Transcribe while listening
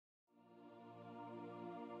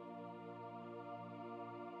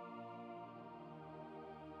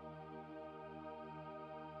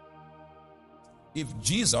if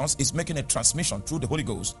Jesus is making a transmission through the Holy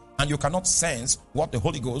Ghost and you cannot sense what the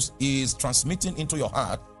Holy Ghost is transmitting into your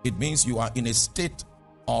heart, it means you are in a state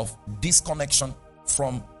of disconnection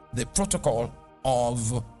from the protocol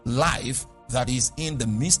of life that is in the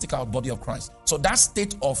mystical body of Christ. So that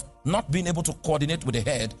state of not being able to coordinate with the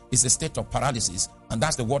head is a state of paralysis, and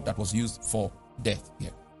that's the word that was used for death here.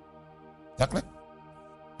 Is that clear?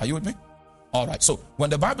 Are you with me? All right. So when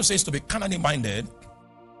the Bible says to be carnally minded,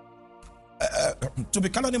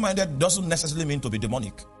 doesn't necessarily mean to be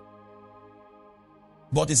demonic.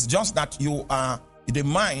 But it's just that the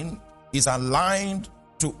mind is aligned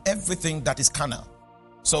to everything that is carnal.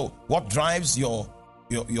 So what drives your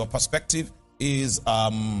perspective is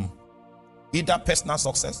either personal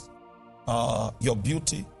success, your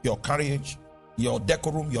beauty, your courage, your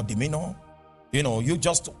decorum, your demeanor. You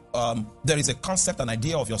just, there is a concept, an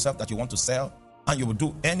idea of yourself that you want to sell, and you will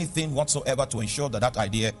do anything whatsoever to ensure that that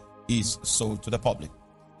idea is sold to the public.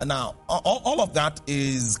 And now, all of that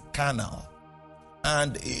is carnal.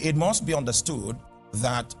 And it must be understood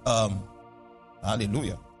that,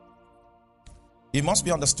 hallelujah, it must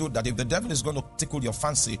be understood that if the devil is going to tickle your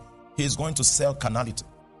fancy, he is going to sell carnality.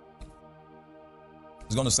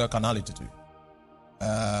 He's going to sell carnality to you.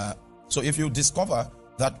 So if you discover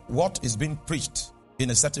that what is being preached in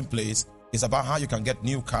a certain place is about how you can get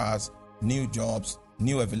new cars, new jobs,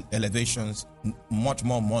 new elevations, much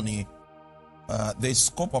more money, the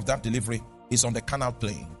scope of that delivery is on the carnal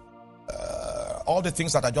plane. All the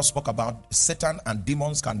things that I just spoke about, Satan and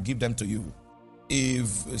demons can give them to you.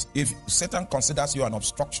 If Satan considers you an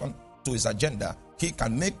obstruction to his agenda, he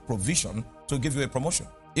can make provision to give you a promotion.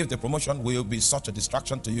 If the promotion will be such a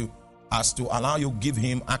distraction to you as to allow you give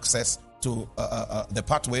him access to the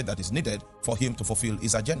pathway that is needed for him to fulfill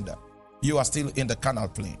his agenda, you are still in the carnal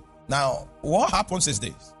plane. Now, what happens is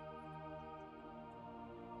this.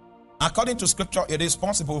 According to scripture, it is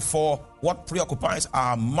possible for what preoccupies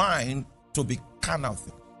our mind to be carnal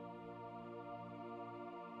things.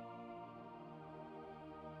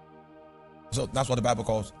 So that's what the Bible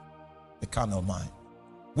calls the carnal mind.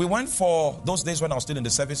 We went for, those days when I was still in the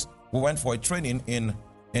service, we went for a training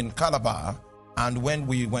in Calabar, and when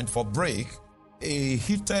we went for break, a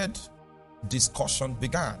heated discussion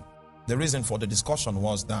began. The reason for the discussion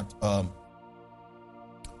was that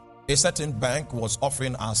a certain bank was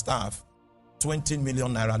offering our staff 20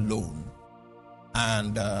 million naira loan,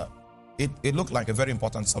 and it looked like a very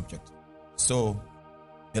important subject. So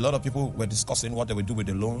a lot of people were discussing what they would do with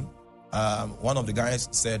the loan. One of the guys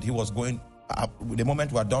said he was going, the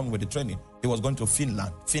moment we were done with the training, he was going to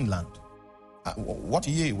Finland. What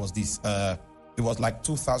year was this? It was like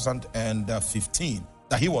 2015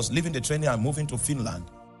 that he was leaving the training and moving to Finland.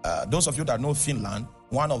 Those of you that know Finland,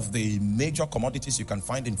 one of the major commodities you can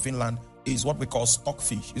find in Finland is what we call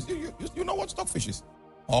stockfish. You know what stockfish is?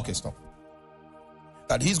 Okay, stop.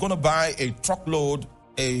 That he's going to buy a truckload,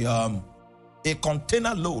 a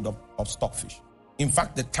container load of stockfish. In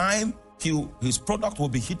fact, the time his product will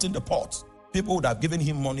be hitting the ports, people would have given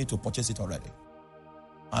him money to purchase it already.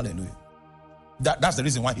 Hallelujah. That's the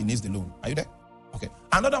reason why he needs the loan. Are you there? Okay.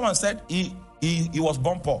 Another one said he was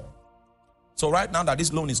born poor. So right now that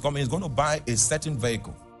this loan is coming, he's going to buy a certain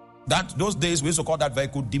vehicle. Those days we used to call that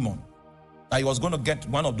vehicle demon. That he was going to get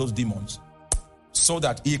one of those demons so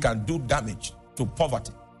that he can do damage to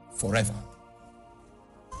poverty forever.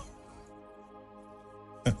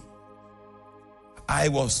 I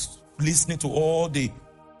was listening to all the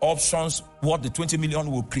options, what the 20 million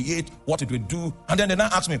will create, what it will do. And then they now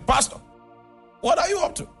ask me, Pastor, what are you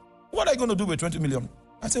up to? What are you going to do with 20 million?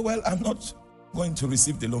 I said, well, I'm not going to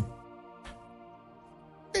receive the loan.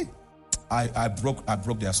 Hey, I broke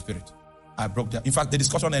their spirit. In fact, the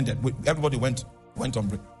discussion ended. Everybody went on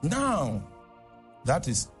break. Now, that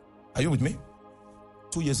is, are you with me?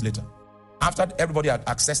 2 years later, after everybody had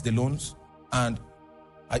accessed the loans, and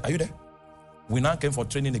are you there? We now came for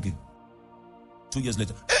training again. 2 years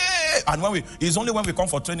later. Hey! And it's only when we come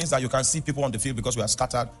for trainings that you can see people on the field, because we are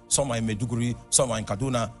scattered. Some are in Maiduguri, some are in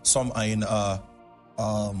Kaduna, some are in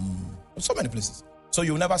so many places. So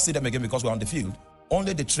you'll never see them again because we're on the field.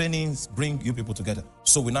 Only the trainings bring you people together.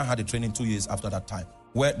 So we now had a training 2 years after that time,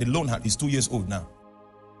 where the loan is 2 years old now.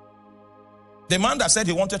 The man that said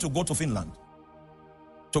he wanted to go to Finland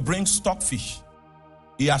to bring stockfish,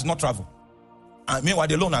 he has not traveled. And meanwhile,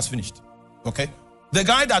 the loan has finished. Okay? The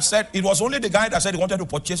guy that said, it was only the guy that said he wanted to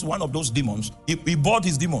purchase one of those demons. He bought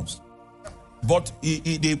his demons. But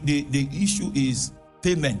the issue is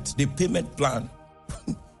payment, the payment plan.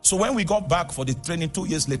 So when we got back for the training 2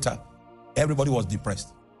 years later, everybody was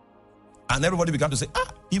depressed. And everybody began to say,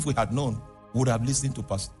 if we had known, we would have listened to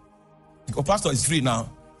Pastor. Because Pastor is free now.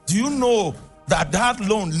 Do you know that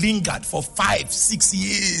loan lingered for 5-6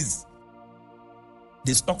 years.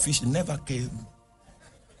 The stockfish never came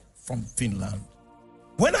from Finland.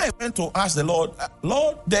 When I went to ask the Lord,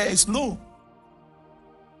 Lord, there is loan.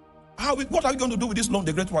 What are we going to do with this loan?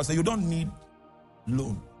 The great one said, you don't need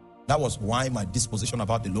loan. That was why my disposition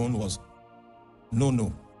about the loan was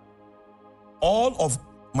no. All of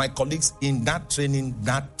my colleagues in that training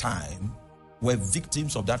that time were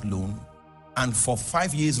victims of that loan, and for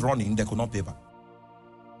 5 years running, they could not pay back.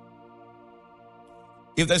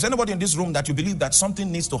 If there's anybody in this room that you believe that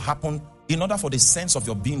something needs to happen in order for the sense of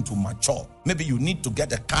your being to mature, maybe you need to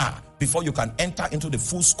get a car before you can enter into the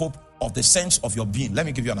full scope of the sense of your being. Let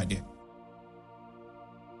me give you an idea.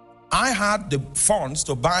 I had the funds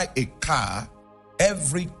to buy a car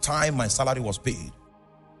every time my salary was paid.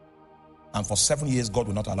 And for 7 years, God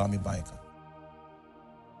will not allow me to buy a car.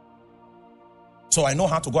 So I know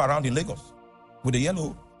how to go around in Lagos with the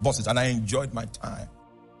yellow buses, and I enjoyed my time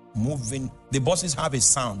moving. The buses have a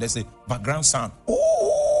sound. There's a background sound. Ooh,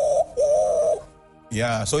 ooh.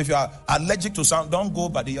 Yeah, so if you are allergic to sound, don't go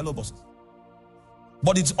by the yellow buses.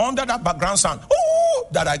 But it's under that background sound ooh,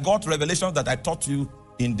 that I got revelation that I taught you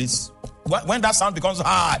in this. When that sound becomes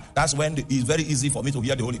high, that's when it's very easy for me to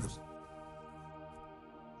hear the Holy Ghost.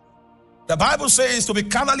 The Bible says to be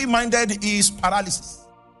carnally minded is paralysis.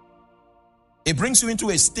 It brings you into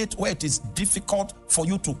a state where it is difficult for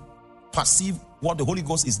you to perceive what the Holy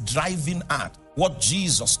Ghost is driving at, what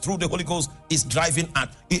Jesus through the Holy Ghost is driving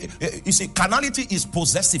at. You see, carnality is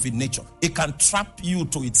possessive in nature. It can trap you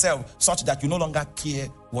to itself such that you no longer care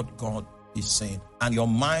what God is saying. And your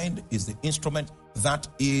mind is the instrument that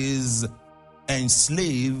is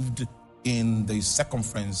enslaved in the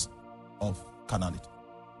circumference of carnality.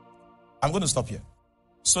 I'm going to stop here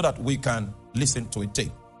so that we can listen to a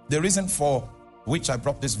tape. The reason for which I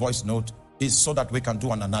brought this voice note is so that we can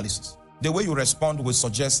do an analysis. The way you respond will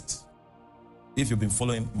suggest if you've been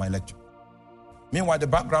following my lecture. Meanwhile, the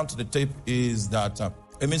background to the tape is that a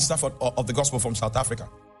minister of the gospel from South Africa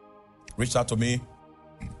reached out to me,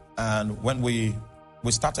 and when we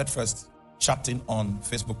started first chatting on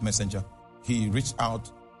Facebook Messenger, he reached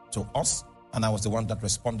out to us, and I was the one that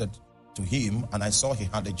responded to him, and I saw he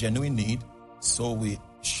had a genuine need, so we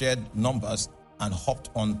shared numbers and hopped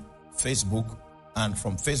on Facebook, and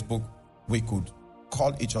from Facebook we could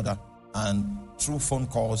call each other, and through phone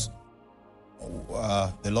calls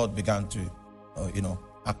the Lord began to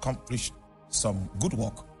accomplish some good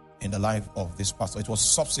work in the life of this pastor. It was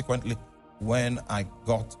subsequently when I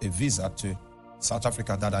got a visa to South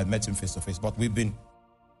Africa that I met him face to face, but we've been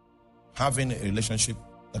having a relationship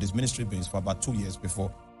that is ministry based for about 2 years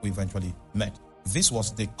before we eventually met. This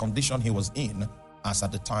was the condition he was in as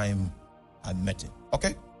at the time I met him.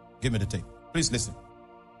 Okay? Give me the tape. Please listen.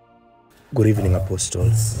 Good evening,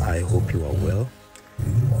 apostles. I hope you are well.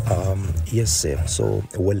 Yes, sir. So,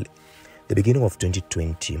 well, the beginning of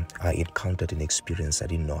 2020, I encountered an experience I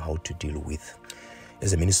didn't know how to deal with.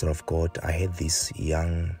 As a minister of God, I had this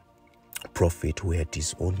young prophet who had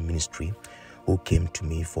his own ministry who came to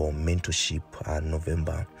me for mentorship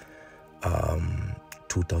November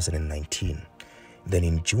 2019. Then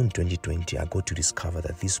in June 2020, I got to discover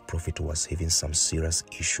that this prophet was having some serious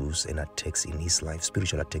issues and attacks in his life,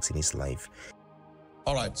 spiritual attacks in his life.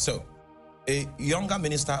 All right, so a younger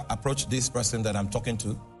minister approached this person that I'm talking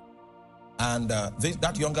to, and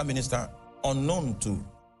that younger minister, unknown to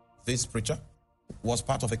this preacher, was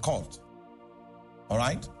part of a cult. All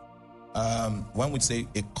right? When we say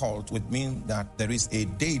a cult, it means that there is a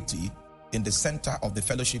deity in the center of the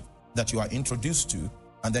fellowship that you are introduced to,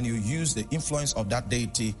 and then you use the influence of that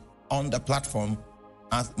deity on the platform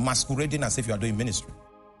as masquerading as if you are doing ministry.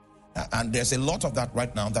 And there's a lot of that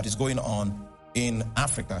right now that is going on in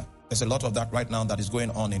Africa. There's a lot of that right now that is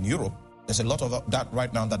going on in Europe. There's a lot of that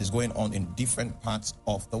right now that is going on in different parts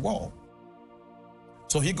of the world.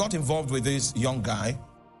 So he got involved with this young guy,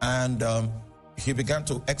 and he began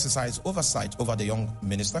to exercise oversight over the young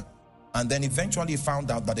minister. And then eventually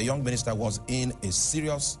found out that the young minister was in a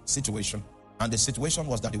serious situation. And the situation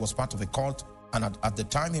was that he was part of a cult. And at the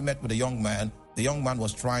time he met with the young man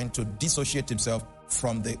was trying to dissociate himself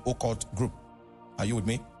from the occult group. Are you with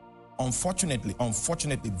me? Unfortunately,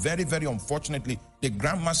 very, very unfortunately, the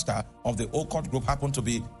grandmaster of the occult group happened to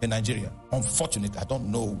be in Nigeria. Unfortunately, I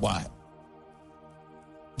don't know why.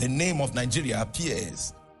 The name of Nigeria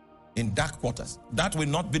appears in dark quarters. That will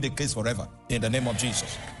not be the case forever in the name of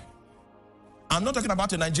Jesus. I'm not talking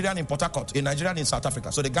about a Nigerian in Port Harcourt, a Nigerian in South Africa.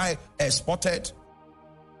 So the guy exported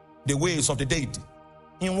the ways of the deity.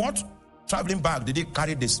 In what traveling bag did he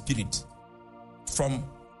carry the spirit from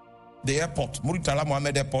the airport, Muritala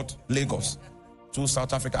Mohammed Airport, Lagos, to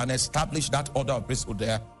South Africa and established that order of priesthood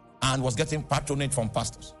there and was getting patronage from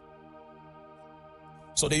pastors.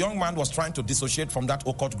 So the young man was trying to dissociate from that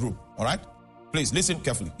occult group. All right? Please listen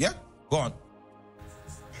carefully. Yeah? Go on.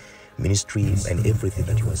 Ministry and everything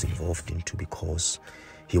that he was involved into, because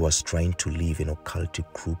he was trying to leave an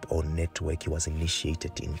occultic group or network he was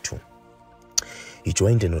initiated into. He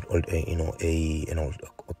joined an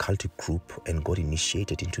occultic group and got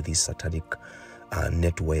initiated into this satanic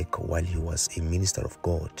network while he was a minister of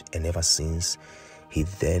God, and ever since he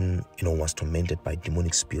then was tormented by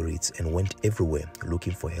demonic spirits and went everywhere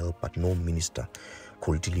looking for help, but no minister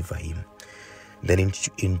could deliver him. Then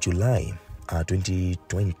in July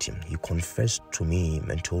 2020, he confessed to me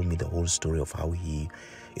and told me the whole story of how he,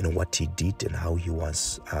 what he did and how he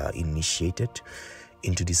was initiated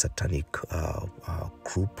into the satanic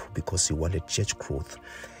group because he wanted church growth.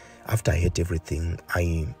 After I heard everything,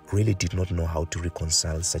 I really did not know how to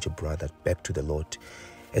reconcile such a brother back to the Lord,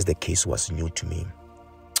 as the case was new to me.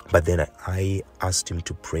 But then I asked him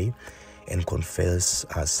to pray and confess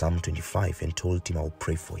Psalm 25 and told him I'll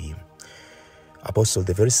pray for him. Apostle,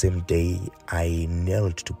 the very same day I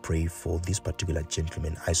knelt to pray for this particular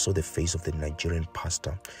gentleman, I saw the face of the Nigerian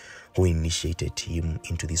pastor who initiated him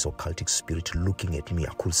into this occultic spirit looking at me.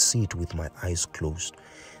 I could see it with my eyes closed,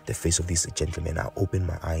 the face of this gentleman. I opened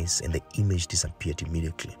my eyes and the image disappeared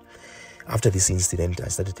immediately. After this incident, I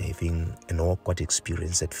started having an awkward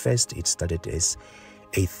experience. At first, it started as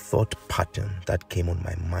a thought pattern that came on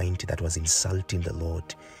my mind that was insulting the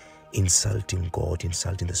Lord, insulting God,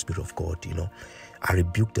 insulting the Spirit of God. I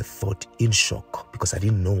rebuked the thought in shock because I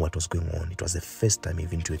didn't know what was going on. It was the first time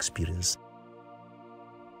even to experience.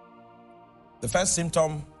 The first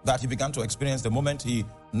symptom that he began to experience the moment he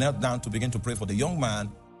knelt down to begin to pray for the young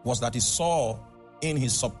man was that he saw in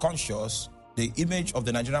his subconscious the image of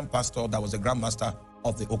the Nigerian pastor that was the grandmaster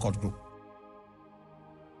of the occult group.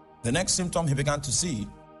 The next symptom he began to see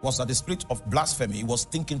was that the spirit of blasphemy was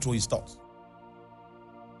thinking through his thoughts.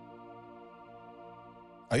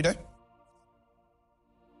 Are you there?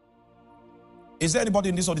 Is there anybody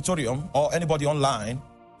in this auditorium or anybody online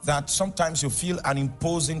that sometimes you feel an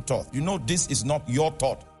imposing thought? This is not your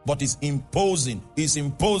thought, but it's imposing. It's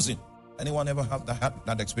imposing. Anyone ever had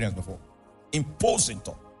that experience before? Imposing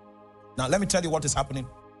thought. Now, let me tell you what is happening.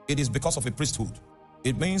 It is because of a priesthood.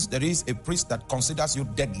 It means there is a priest that considers you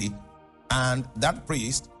deadly, and that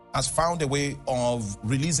priest has found a way of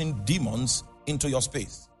releasing demons into your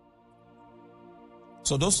space.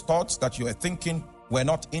 So those thoughts that you were thinking were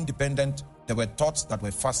not independent. They were thoughts that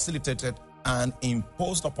were facilitated and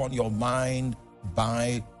imposed upon your mind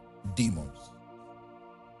by demons.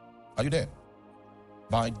 Are you there?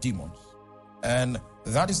 By demons. And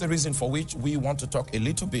that is the reason for which we want to talk a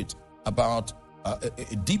little bit about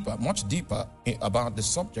much deeper about the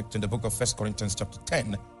subject in the book of 1 Corinthians chapter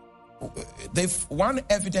 10. One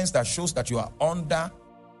evidence that shows that you are under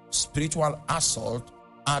spiritual assault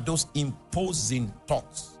are those imposing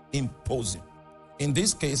thoughts. Imposing. In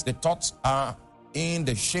this case, the thoughts are in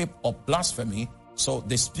the shape of blasphemy. So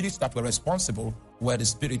the spirits that were responsible were the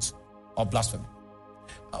spirits of blasphemy.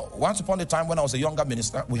 Once upon a time when I was a younger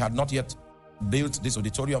minister, we had not yet built this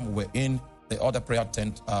auditorium. We were in the other prayer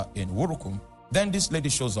tent in Wurukum. Then this lady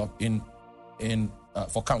shows up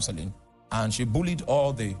for counseling, and she bullied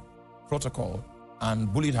all the protocol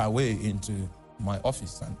and bullied her way into my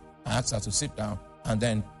office. And I asked her to sit down, and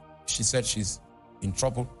then she said she's in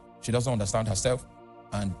trouble. She doesn't understand herself,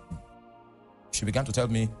 and she began to tell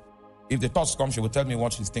me, if the thoughts come, she will tell me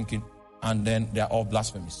what she's thinking, and then they're all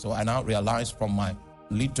blasphemous. So I now realized from my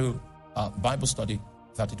little Bible study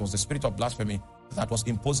that it was the spirit of blasphemy that was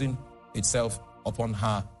imposing itself upon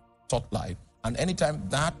her thought life. And anytime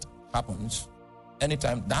that happens,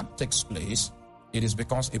 anytime that takes place, it is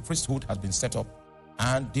because a priesthood has been set up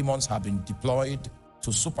and demons have been deployed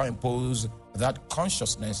to superimpose that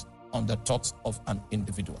consciousness on the thoughts of an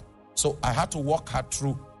individual. So I had to walk her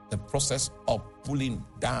through the process of pulling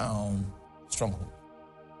down stronghold.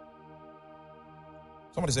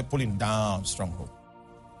 Somebody say pulling down stronghold.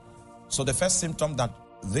 So the first symptom that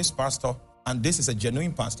this pastor, and this is a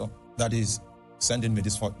genuine pastor that is sending me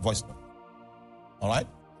this voice note. All right?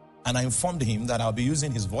 And I informed him that I'll be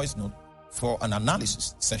using his voice note for an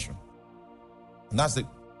analysis session. And that's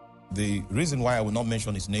the reason why I will not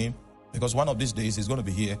mention his name, because one of these days he's going to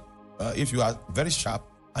be here. If you are very sharp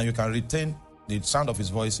and you can retain the sound of his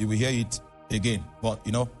voice, you will hear it again. But,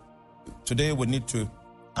 today we need to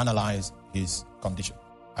analyze his condition.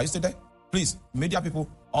 Are you still there? Please, media people,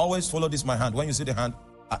 always follow this my hand. When you see the hand,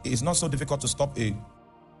 it's not so difficult to stop a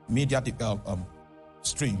media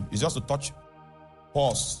stream. It's just to touch,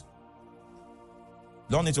 pause.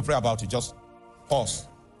 Don't need to pray about it. Just Pause.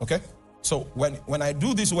 Okay? So when I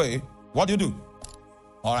do this way, what do you do?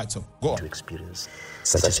 All right, so go on. To experience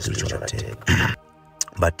such a spiritual attack.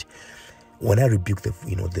 But when I rebuked the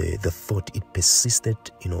thought, it persisted,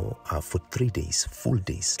 for 3 days, full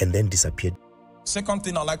days, and then disappeared. Second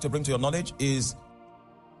thing I'd like to bring to your knowledge is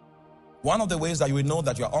one of the ways that you will know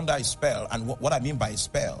that you're under a spell, and what I mean by a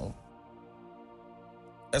spell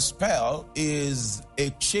is a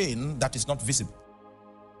chain that is not visible.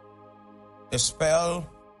 A spell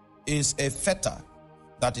is a fetter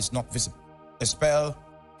that is not visible. A spell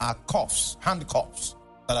are cuffs, handcuffs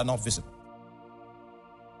that are not visible.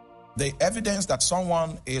 The evidence that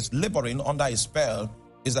someone is laboring under a spell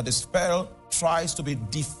is that the spell tries to be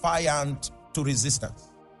defiant to resistance.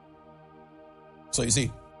 So you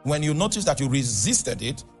see, when you notice that you resisted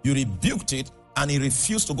it, you rebuked it, and it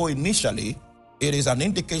refused to go initially, it is an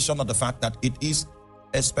indication of the fact that it is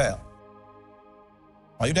a spell.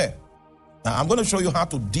 Are you there? Now, I'm going to show you how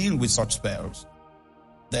to deal with such spells.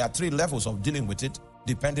 There are 3 levels of dealing with it,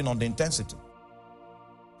 depending on the intensity.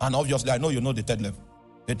 And obviously, I know you know the 3rd level.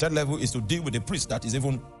 The 3rd level is to deal with the priest that is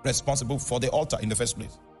even responsible for the altar in the first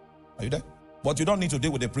place. Are you there? But you don't need to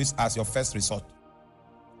deal with the priest as your first resort.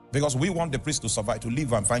 Because we want the priest to survive, to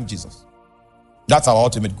live and find Jesus. That's our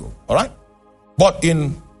ultimate goal. All right? But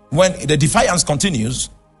when the defiance continues,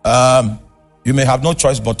 you may have no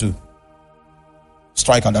choice but to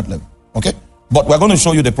strike at that level. Okay? But we're going to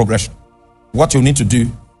show you the progression. What you need to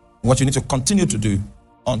do, what you need to continue to do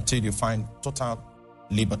until you find total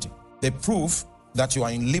liberty. The proof that you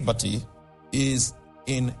are in liberty is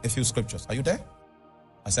in a few scriptures. Are you there?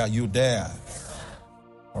 I say, are you there?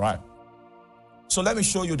 All right. So let me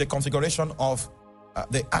show you the configuration of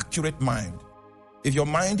the accurate mind. If your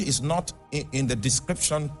mind is not in the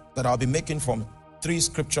description that I'll be making from 3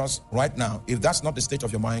 scriptures right now, if that's not the state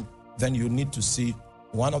of your mind, then you need to see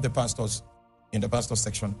one of the pastors in the pastor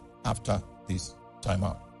section after this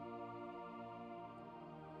timeout.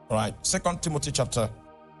 All right. 2 Timothy chapter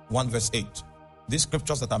 1 verse 8. These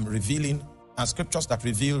scriptures that I'm revealing are scriptures that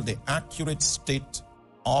reveal the accurate state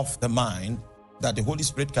of the mind that the Holy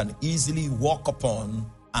Spirit can easily walk upon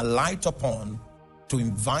and light upon to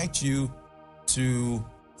invite you to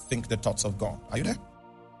think the thoughts of God. Are you there?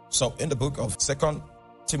 So in the book of 2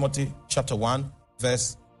 Timothy chapter 1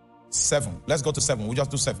 verse 7. Let's go to 7. We'll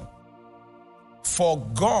just do 7. For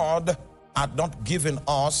God had not given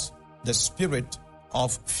us the spirit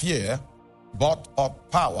of fear, but of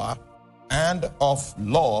power and of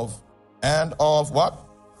love and of what?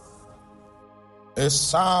 A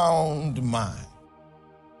sound mind.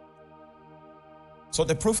 So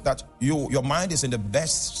the proof that your mind is in the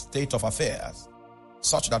best state of affairs,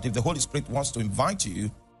 such that if the Holy Spirit wants to invite you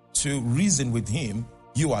to reason with him,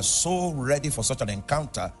 you are so ready for such an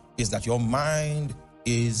encounter, is that your mind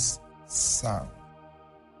is sound.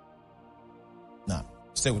 Now,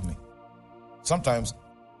 stay with me. Sometimes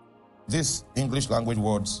these English language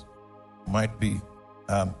words might be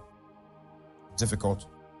difficult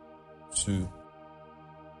to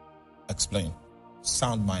explain.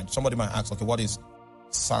 Sound mind. Somebody might ask, okay, what is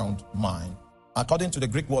sound mind? According to the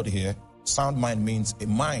Greek word here, sound mind means a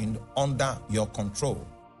mind under your control.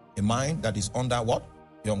 A mind that is under what?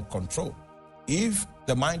 Your control. If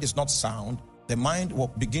the mind is not sound, the mind will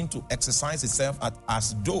begin to exercise itself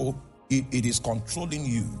as though it is controlling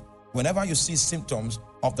you. Whenever you see symptoms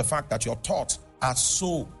of the fact that your thoughts are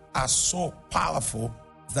so powerful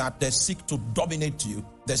that they seek to dominate you,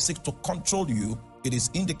 they seek to control you, it is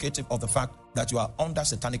indicative of the fact that you are under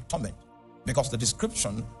satanic torment. Because the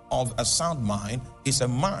description of a sound mind is a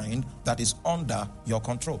mind that is under your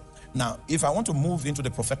control. Now, if I want to move into the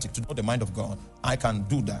prophetic to know the mind of God, I can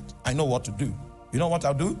do that. I know what to do. You know what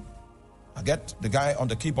I'll do? I get the guy on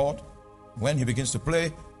the keyboard. When he begins to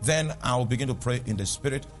play, then I'll begin to pray in the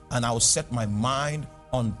spirit, and I'll set my mind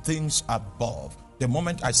on things above. The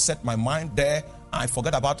moment I set my mind there, I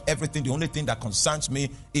forget about everything. The only thing that concerns me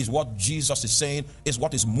is what Jesus is saying, is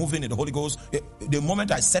what is moving in the Holy Ghost. The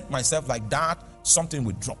moment I set myself like that, something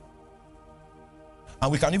will drop.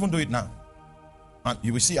 And we can even do it now. And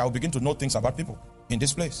you will see, I will begin to know things about people in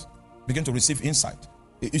this place. Begin to receive insight.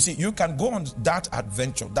 You see, you can go on that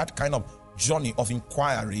adventure, that kind of journey of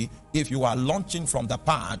inquiry, if you are launching from the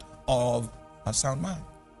path of a sound mind.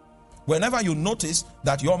 Whenever you notice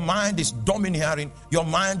that your mind is domineering, your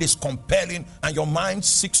mind is compelling, and your mind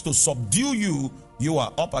seeks to subdue you, you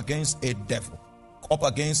are up against a devil, up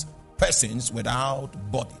against persons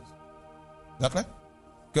without bodies. Is that clear?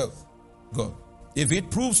 Good. Good. If it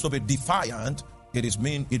proves to be defiant, it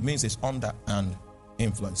means it's under an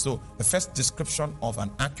influence. So the first description of an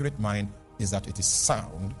accurate mind is that it is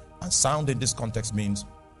sound, and sound in this context means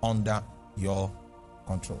under your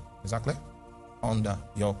control. Exactly? Under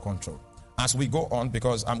your control. As we go on,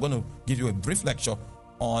 because I'm going to give you a brief lecture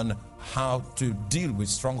on how to deal with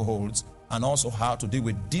strongholds and also how to deal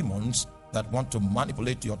with demons that want to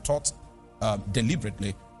manipulate your thoughts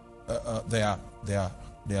deliberately. There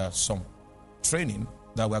are some training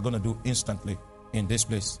that we're going to do instantly in this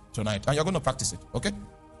place tonight, and you're going to practice it. Okay?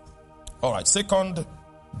 All right. Second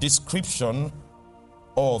description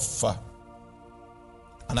of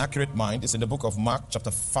an accurate mind is in the book of Mark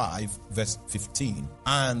chapter 5 verse 15.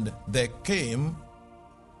 And they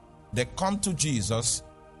come to Jesus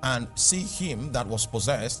and see him that was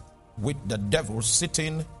possessed with the devil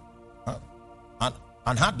sitting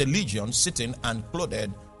and had the legion sitting and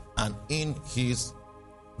clothed and in his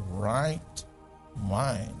right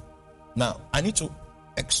mind. Now, I need to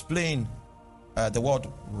explain the word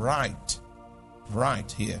right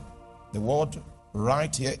here. The word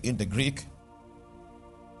right here in the Greek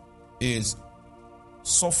is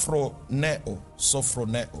sophroneo.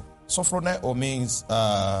 Sophroneo means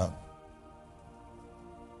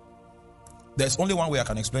there's only one way I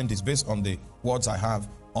can explain this based on the words I have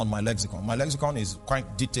on my lexicon. My lexicon is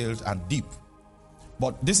quite detailed and deep,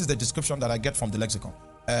 but this is the description that I get from the lexicon.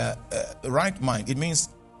 Right mind, it means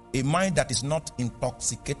a mind that is not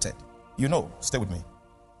intoxicated. You know, stay with me.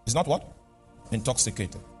 It's not what?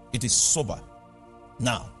 Intoxicated. It is sober.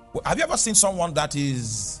 Now, have you ever seen someone that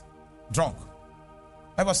is drunk?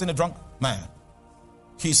 Ever seen a drunk man?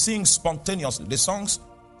 He sings spontaneously. The songs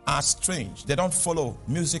are strange. They don't follow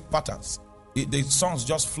music patterns. The songs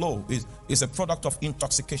just flow. It's a product of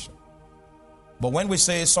intoxication. But when we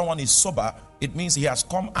say someone is sober, it means he has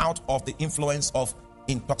come out of the influence of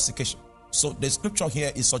intoxication. So the scripture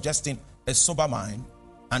here is suggesting a sober mind,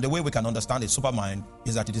 and the way we can understand a sober mind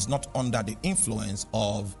is that it is not under the influence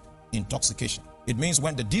of intoxication. It means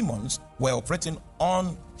when the demons were operating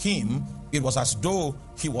on him, it was as though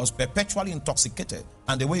he was perpetually intoxicated,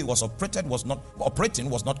 and the way he was operating was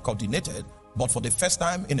not coordinated. But for the first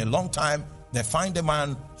time in a long time, they find the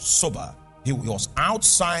man sober. He was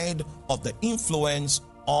outside of the influence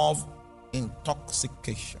of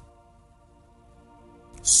intoxication.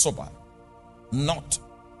 Sober, not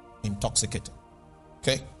intoxicated.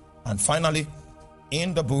 Okay? And finally,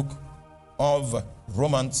 in the book of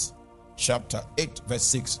Romans chapter 8 verse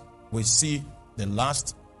 6, we see the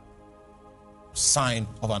last sign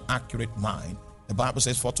of an accurate mind. The Bible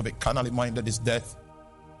says, for to be carnally minded is death,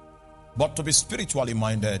 but to be spiritually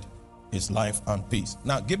minded is life and peace.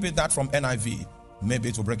 Now give me that from NIV, maybe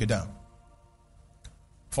it will break it down.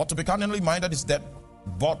 For to be carnally minded is death,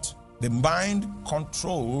 but the mind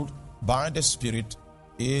controlled by the Spirit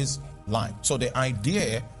is life. So the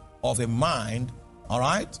idea of a mind, all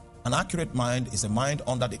right, an accurate mind is a mind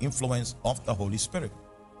under the influence of the Holy Spirit.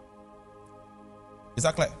 Is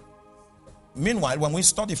that clear? Meanwhile, when we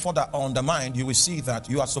study further on the mind, you will see that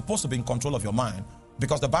you are supposed to be in control of your mind,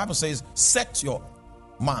 because the Bible says, set your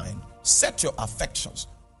mind, set your affections,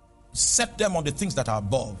 set them on the things that are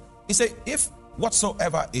above. It says, if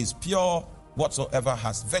whatsoever is pure, whatsoever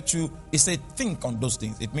has virtue, it says, think on those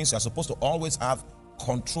things. It means you are supposed to always have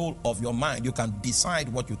control of your mind. You can decide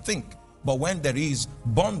what you think. But when there is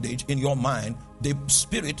bondage in your mind, the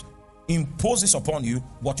Spirit imposes upon you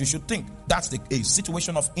what you should think. That's a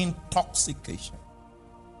situation of intoxication.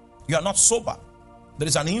 You are not sober. There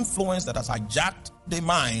is an influence that has hijacked the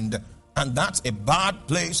mind, and that's a bad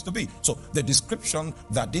place to be. So the description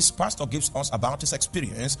that this pastor gives us about his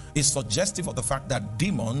experience is suggestive of the fact that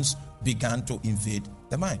demons began to invade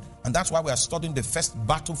the mind. And that's why we are studying the first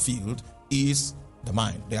battlefield is the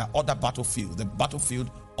mind. There are other battlefields. The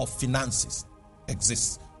battlefield of finances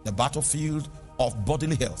exists. The battlefield of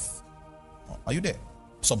bodily health. Are you there?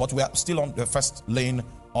 So, but we are still on the first lane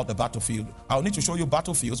of the battlefield. I'll need to show you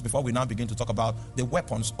battlefields before we now begin to talk about the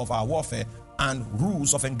weapons of our warfare and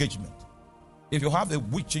rules of engagement. If you have a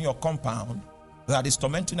witch in your compound that is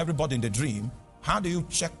tormenting everybody in the dream, how do you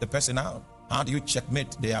check the person out? How do you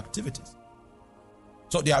checkmate their activities?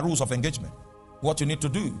 So there are rules of engagement. What you need to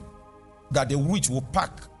do, that the witch will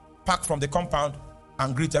pack from the compound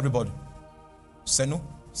and greet everybody. Senu,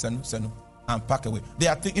 and pack away.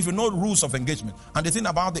 If you know rules of engagement, and the thing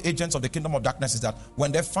about the agents of the kingdom of darkness is that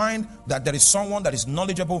when they find that there is someone that is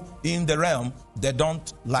knowledgeable in the realm, they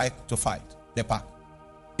don't like to fight. They pack.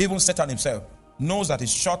 Even Satan himself knows that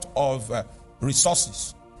he's short of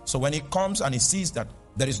resources. So when he comes and he sees that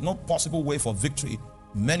there is no possible way for victory,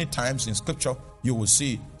 many times in scripture, you will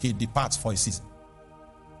see he departs for a season.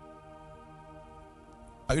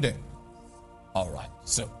 Are you there? All right.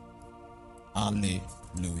 So,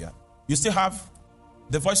 hallelujah. You still have,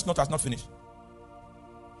 the voice note has not finished.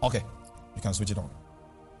 Okay. You can switch it on.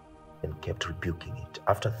 and kept rebuking it.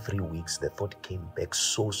 After 3 weeks, the thought came back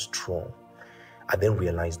so strong. I then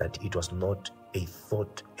realized that it was not a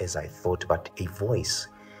thought as I thought, but a voice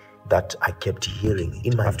that I kept hearing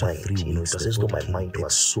in my mind. 3 weeks, it was as though my mind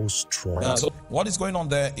was so strong. So what is going on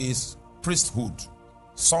there is priesthood.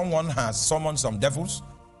 Someone has summoned some devils,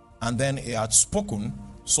 and then he had spoken,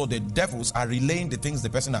 so the devils are relaying the things the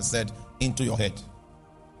person has said into your head.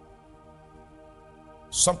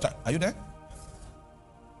 Sometime, are you there?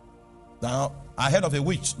 Now, I heard of a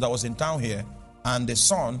witch that was in town here, and the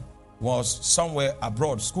son was somewhere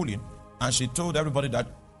abroad schooling, and she told everybody that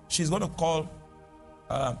she's going to call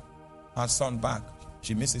her son back.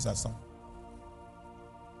 She misses her son.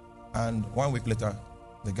 And 1 week later,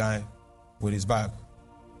 the guy with his bag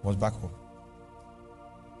was back home.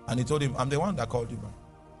 And he told him, I'm the one that called you back.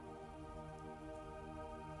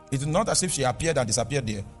 It's not as if she appeared and disappeared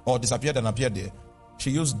there, or disappeared and appeared there. She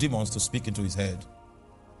used demons to speak into his head.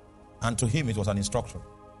 And to him, it was an instruction,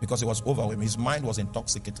 because he was overwhelmed. His mind was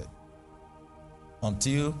intoxicated.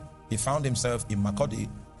 Until he found himself in Makodi,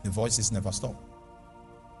 the voices never stopped.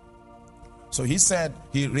 So he said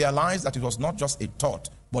he realized that it was not just a thought,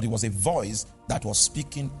 but it was a voice that was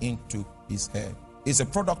speaking into his head. It's a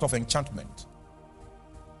product of enchantment.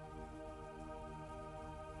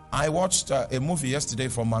 I watched a movie yesterday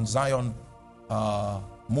from Mount Zion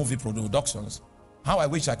Movie Productions. How I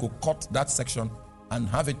wish I could cut that section and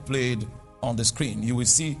have it played on the screen. You will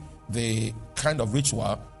see the kind of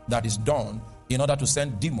ritual that is done in order to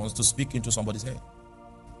send demons to speak into somebody's head.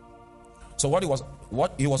 So what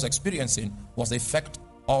he was experiencing was the effect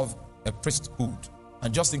of a priesthood.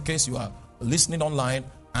 And just in case you are listening online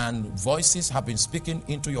and voices have been speaking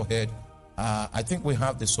into your head, I think we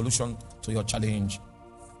have the solution to your challenge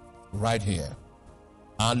right here.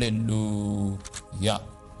 Hallelujah.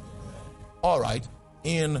 All right.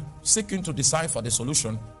 In seeking to decipher the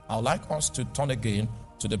solution, I would like us to turn again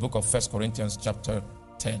to the book of 1 Corinthians chapter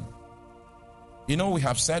 10. You know, we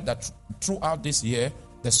have said that throughout this year,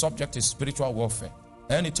 the subject is spiritual warfare.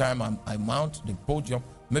 Anytime I mount the podium,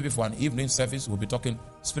 maybe for an evening service, we'll be talking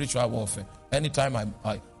spiritual warfare. Anytime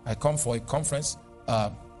I come for a conference,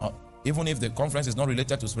 even if the conference is not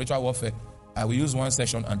related to spiritual warfare, I will use one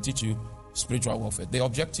session and teach you spiritual warfare. The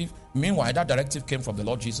objective, meanwhile, that directive came from the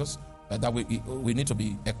Lord Jesus, that we need to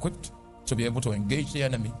be equipped to be able to engage the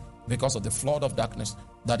enemy because of the flood of darkness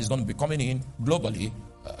that is going to be coming in globally.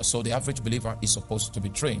 So the average believer is supposed to be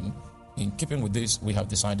trained. In keeping with this, we have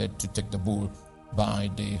decided to take the bull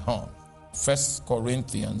by the horn. 1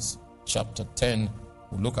 Corinthians chapter 10,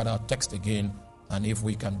 we'll look at our text again, and if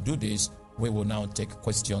we can do this, we will now take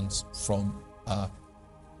questions from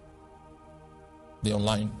the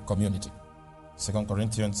online community. 2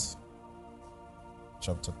 Corinthians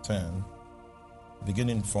chapter 10,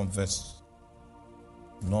 beginning from verse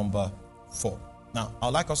number 4. Now, I'd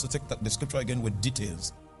like us to take the scripture again with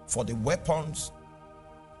details. For the weapons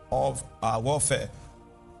of our warfare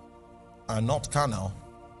are not carnal,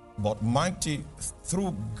 but mighty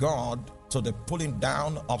through God to the pulling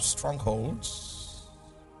down of strongholds.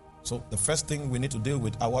 So the first thing we need to deal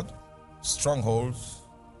with are what? Strongholds.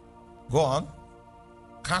 Go on.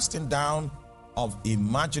 Casting down of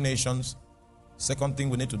imaginations. Second thing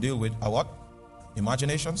we need to deal with are what?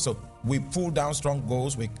 Imaginations. So we pull down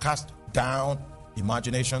strongholds, we cast down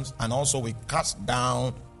imaginations, and also we cast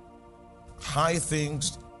down high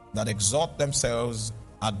things that exalt themselves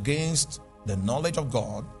against the knowledge of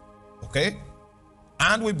God. Okay?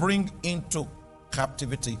 And we bring into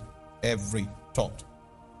captivity every thought.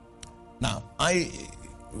 Now, I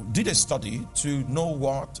did a study to know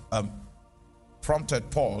what prompted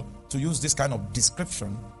Paul to use this kind of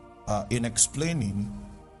description in explaining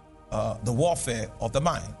the warfare of the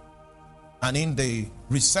mind. And in the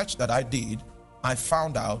research that I did, I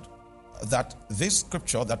found out that this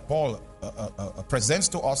scripture that Paul presents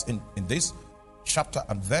to us in this chapter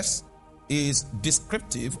and verse is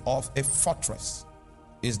descriptive of a fortress.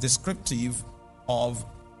 Is descriptive of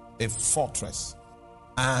a fortress.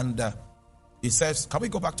 And he says, can we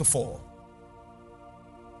go back to 4?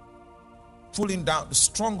 Pulling down the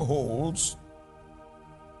strongholds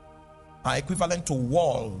are equivalent to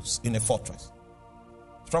walls in a fortress.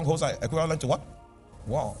 Strongholds are equivalent to what?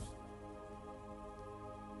 Walls.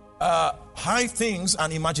 High things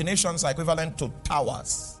and imaginations are equivalent to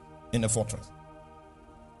towers in a fortress.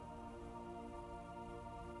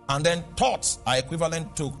 And then thoughts are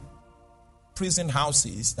equivalent to prison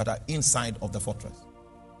houses that are inside of the fortress.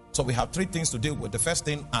 So we have 3 things to deal with. The first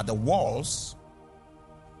thing are the walls.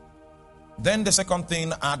 Then the second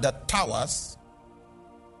thing are the towers.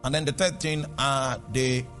 And then the third thing are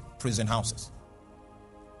the prison houses.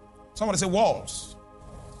 Somebody say walls.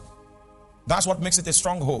 That's what makes it a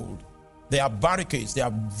stronghold. There are barricades, there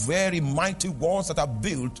are very mighty walls that are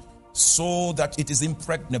built so that it is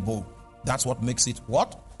impregnable. That's what makes it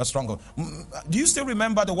what? A stronghold. Do you still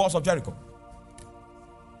remember the walls of Jericho?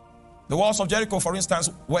 The walls of Jericho, for instance,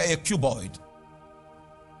 were a cuboid.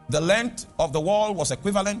 The length of the wall was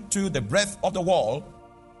equivalent to the breadth of the wall.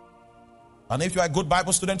 And if you are a good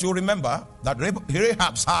Bible student, you'll remember that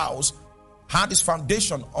Rahab's house had its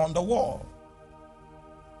foundation on the wall.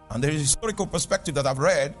 And the historical perspective that I've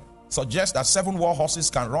read suggests that 7 war horses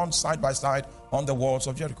can run side by side on the walls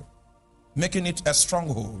of Jericho, making it a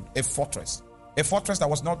stronghold, a fortress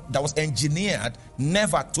that was engineered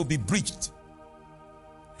never to be breached.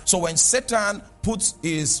 So when Satan puts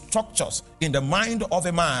his structures in the mind of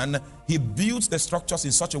a man, he builds the structures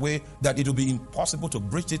in such a way that it will be impossible to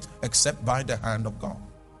breach it except by the hand of God.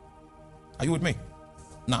 Are you with me?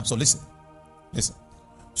 Now, so listen.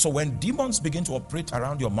 So when demons begin to operate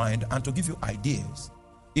around your mind and to give you ideas,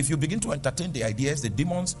 if you begin to entertain the ideas, the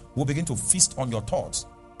demons will begin to feast on your thoughts.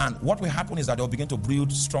 And what will happen is that they'll begin to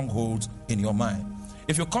build strongholds in your mind.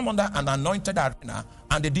 If you come under an anointed arena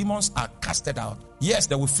and the demons are casted out, yes,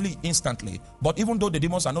 they will flee instantly. But even though the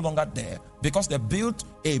demons are no longer there, because they built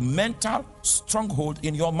a mental stronghold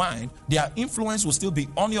in your mind, their influence will still be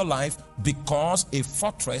on your life because a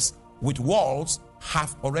fortress with walls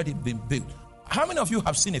have already been built. How many of you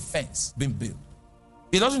have seen a fence being built?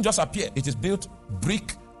 It doesn't just appear. It is built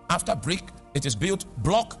brick after brick. It is built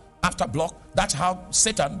block after block. That's how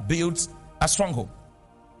Satan builds a stronghold.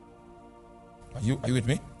 Are you with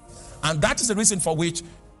me? And that is the reason for which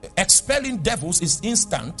expelling devils is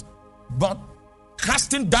instant, but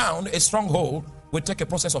casting down a stronghold will take a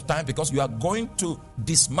process of time, because you are going to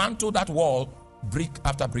dismantle that wall brick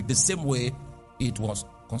after brick the same way it was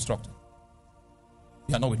constructed.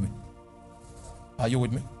 You are not with me? Are you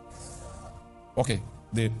with me? Okay,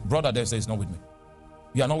 the brother there says not with me.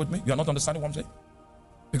 You are not with me? You are not understanding what I'm saying?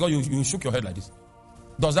 Because you shook your head like this.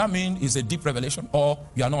 Does that mean it's a deep revelation, or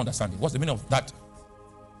you are not understanding? What's the meaning of that?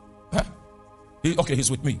 Huh?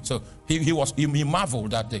 He's with me. So he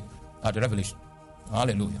marveled at the revelation.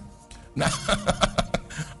 Hallelujah. Now,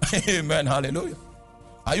 amen, hallelujah.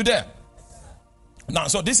 Are you there? Now,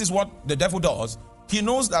 so this is what the devil does. He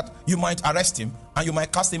knows that you might arrest him and you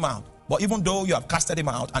might cast him out. But even though you have casted him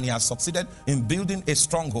out and he has succeeded in building a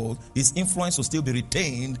stronghold, his influence will still be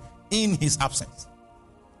retained in his absence.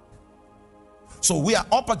 So we are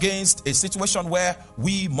up against a situation where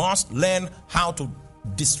we must learn how to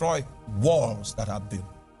destroy walls that are built.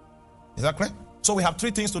 Is that correct? So we have 3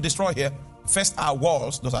 things to destroy here. First are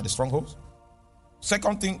walls, those are the strongholds.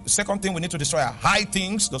 Second thing we need to destroy are high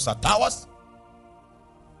things, those are towers.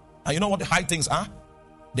 And you know what the high things are?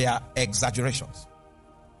 They are exaggerations.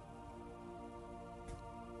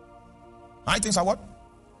 High things are what?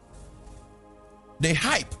 The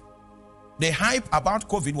hype about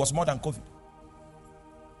COVID was more than COVID.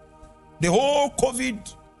 The whole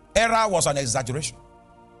COVID era was an exaggeration.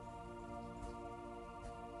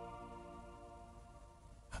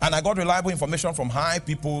 And I got reliable information from high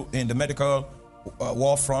people in the medical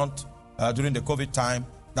war front during the COVID time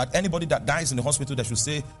that anybody that dies in the hospital, they should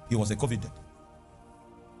say he was a COVID death.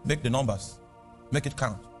 Make the numbers, make it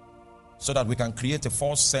count, so that we can create a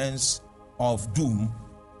false sense of doom,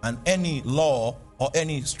 and any law or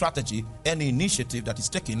any strategy, any initiative that is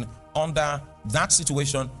taken under that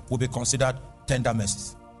situation will be considered tender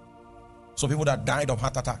mercies. So people that died of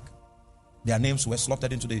heart attack, their names were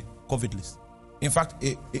slotted into the COVID list. In fact,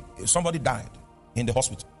 somebody died in the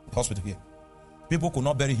hospital here. People could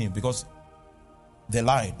not bury him because they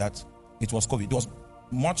lied that it was COVID. It was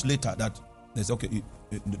much later that they said, okay,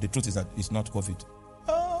 the truth is that it's not COVID.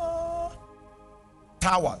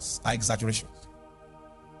 Towers are exaggerations.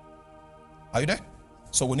 Are you there?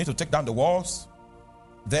 So we need to take down the walls.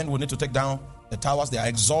 Then we need to take down the towers. They are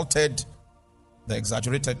exalted. They're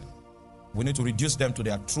exaggerated. We need to reduce them to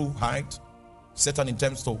their true height. Satan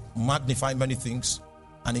intends to magnify many things,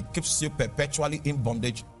 and it keeps you perpetually in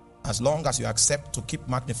bondage as long as you accept to keep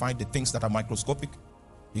magnifying the things that are microscopic.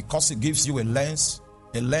 Because it gives you a lens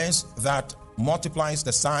that multiplies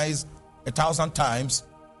the size 1,000 times,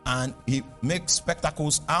 and he makes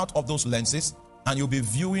spectacles out of those lenses, and you'll be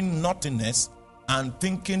viewing nothingness and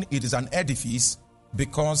thinking it is an edifice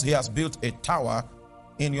because he has built a tower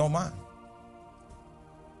in your mind.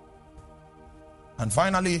 And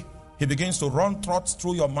finally, he begins to run thoughts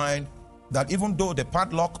through your mind that even though the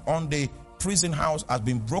padlock on the prison house has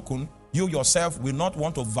been broken, you yourself will not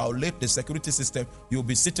want to violate the security system. You'll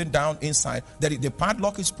be sitting down inside. The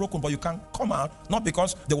padlock is broken, but you can't come out, not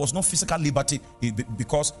because there was no physical liberty,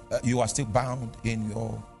 because you are still bound in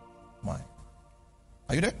your mind.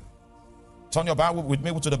 Are you there? Turn your Bible with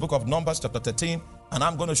me to the book of Numbers chapter 13, and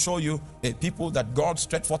I'm going to show you a people that God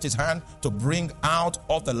stretched forth his hand to bring out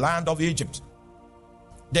of the land of Egypt.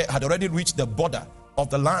 They had already reached the border of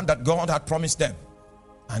the land that God had promised them.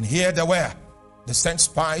 And here they were. They sent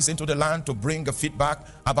spies into the land to bring a feedback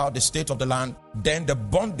about the state of the land. Then the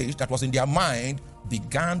bondage that was in their mind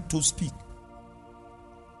began to speak.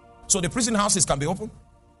 So the prison houses can be opened.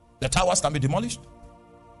 The towers can be demolished.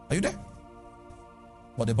 Are you there?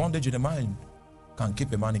 But the bondage in the mind can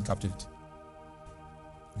keep a man in captivity.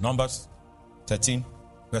 Numbers 13,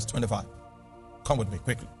 verse 25. Come with me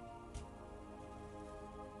quickly.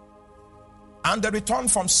 And they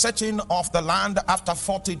returned from searching of the land after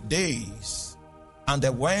 40 days. And they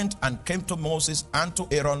went and came to Moses and to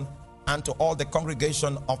Aaron and to all the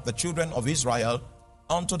congregation of the children of Israel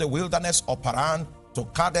unto the wilderness of Paran to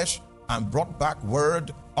Kadesh, and brought back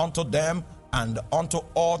word unto them and unto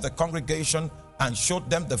all the congregation, and showed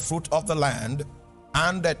them the fruit of the land.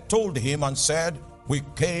 And they told him and said, we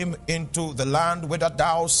came into the land whither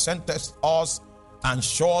thou sentest us, and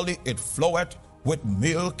surely it floweth with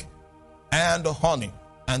milk and honey,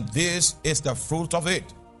 and this is the fruit of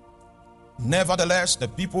it. Nevertheless, the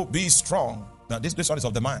people be strong. Now this one is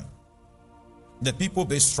of the mind. The people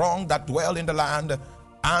be strong that dwell in the land,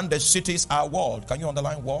 and the cities are walled. Can you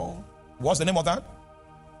underline wall? What's the name of that?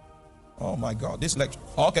 Oh my God, this lecture.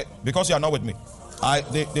 Okay, because you are not with me.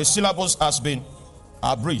 The syllabus has been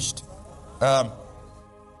abridged.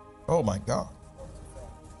 Oh my God.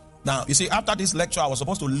 Now, you see, after this lecture, I was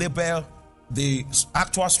supposed to label the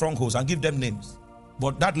actual strongholds and give them names.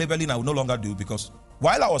 But that labeling I will no longer do, because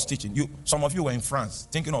while I was teaching, some of you were in France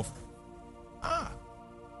thinking of,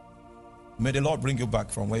 may the Lord bring you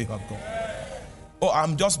back from where you have gone. Oh,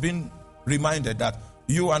 I'm just being reminded that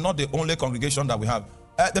you are not the only congregation that we have.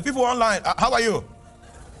 The people online, how are you?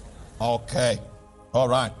 Okay. All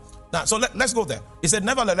right. Now, so let's go there. He said,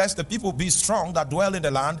 nevertheless, the people be strong that dwell in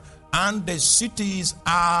the land, and the cities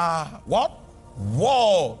are what?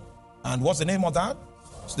 Walled. And what's the name of that?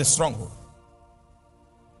 It's the stronghold.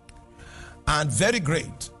 And very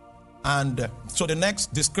great. And so the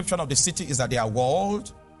next description of the city is that they are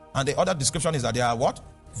walled. And the other description is that they are what?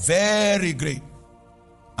 Very great.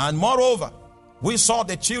 And moreover, we saw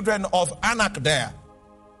the children of Anak there.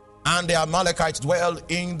 And the Amalekites dwell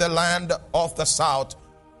in the land of the south,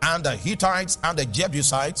 and the Hittites and the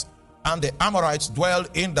Jebusites and the Amorites dwell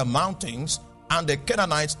in the mountains, and the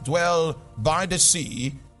Canaanites dwell by the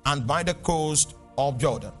sea and by the coast of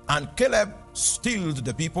Jordan. And Caleb stilled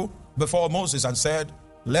the people before Moses and said,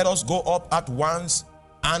 let us go up at once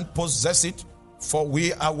and possess it, for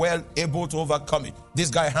we are well able to overcome it.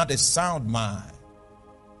 This guy had a sound mind.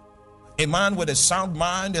 A man with a sound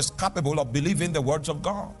mind is capable of believing the words of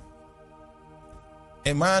God.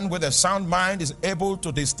 A man with a sound mind is able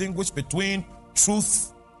to distinguish between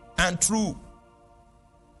truth and true.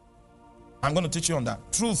 I'm going to teach you on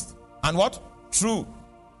that. Truth and what? True.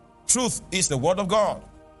 Truth is the word of God.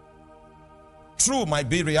 True might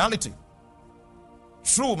be reality.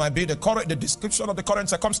 True might be the description of the current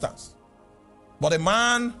circumstance. But a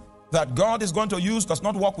man that God is going to use does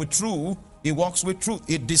not walk with true, he walks with truth.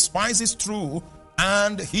 He despises true,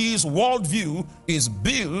 and his worldview is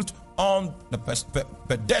built on the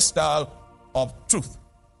pedestal of truth.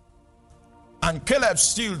 And Caleb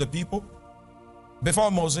stilled the people before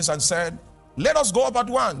Moses and said, let us go up at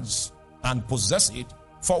once and possess it,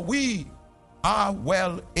 for we are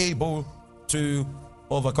well able to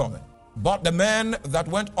overcome it. But the men that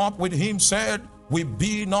went up with him said, we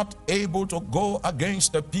be not able to go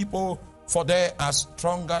against the people, for they are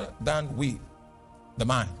stronger than we. The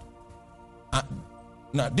mind.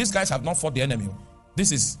 Now, these guys have not fought the enemy.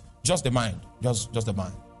 This is just the mind. Just the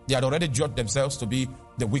mind. They had already judged themselves to be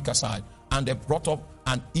the weaker side. And they brought up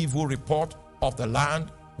an evil report of the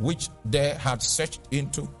land which they had searched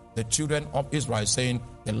into, the children of Israel, saying,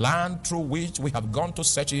 the land through which we have gone to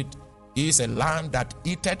search it is a land that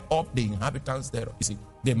eateth up the inhabitants thereof. You see,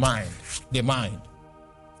 the mind. The mind.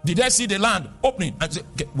 Did they see the land opening and say,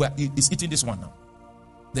 okay, well, it's eating this one now?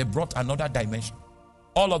 They brought another dimension.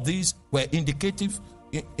 All of these were indications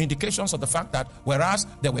of the fact that whereas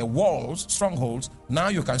there were walls, strongholds, now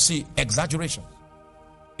you can see exaggeration.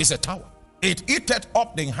 It's a tower. It eateth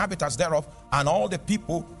up the inhabitants thereof, and all the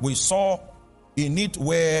people we saw in it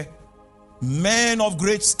were men of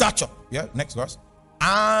great stature. Yeah, next verse.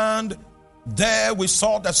 And there we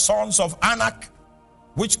saw the sons of Anak,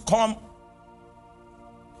 which come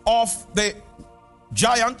of the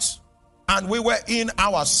giants, and we were in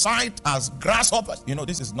our sight as grasshoppers. You know,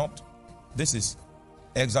 this is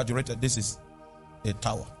exaggerated. This is a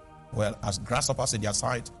tower. Well, as grasshoppers in their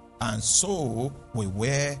sight, and so we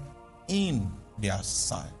were in their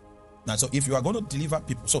side. Now, so if you are going to deliver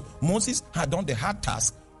people, so Moses had done the hard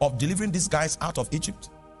task of delivering these guys out of Egypt,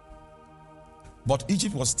 but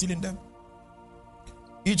Egypt was stealing them.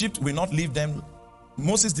 Egypt will not leave them.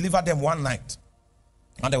 Moses delivered them one night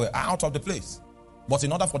and they were out of the place. But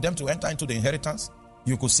in order for them to enter into the inheritance,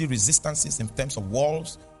 you could see resistances in terms of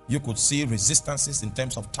walls. You could see resistances in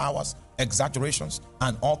terms of towers, exaggerations,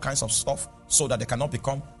 and all kinds of stuff, so that they cannot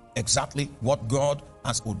become exactly what God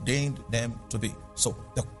has ordained them to be. So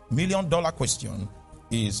the $1 million question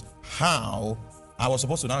is how I was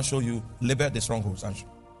supposed to now show you label the strongholds,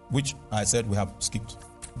 which I said we have skipped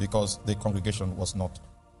because the congregation was not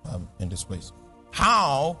in this place.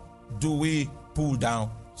 How do we pull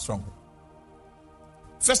down strongholds?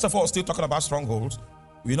 First of all, still talking about strongholds,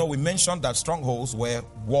 we mentioned that strongholds were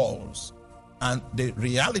walls, and the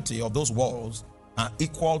reality of those walls are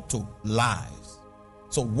equal to lies.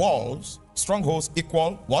 So walls, strongholds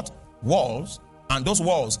equal what? Walls, and those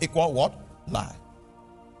walls equal what? Lie.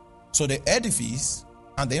 So the edifice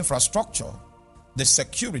and the infrastructure, the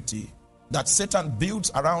security that Satan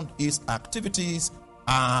builds around his activities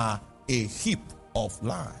are a heap of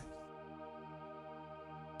lies.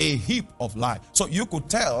 A heap of lies. So you could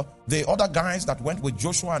tell the other guys that went with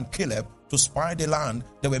Joshua and Caleb to spy the land,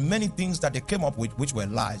 there were many things that they came up with which were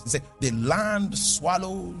lies. They said the land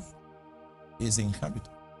swallows is inhabited.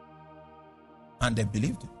 And they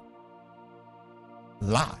believed it.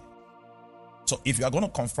 Lie. So if you are going to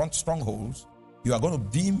confront strongholds, you are going to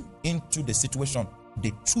beam into the situation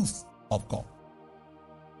the truth of God.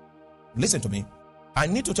 Listen to me. I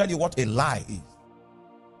need to tell you what a lie is.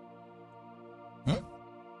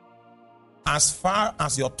 As far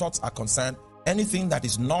as your thoughts are concerned, anything that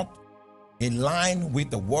is not in line with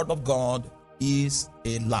the word of God is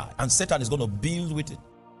a lie. And Satan is going to build with it.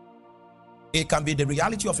 It can be the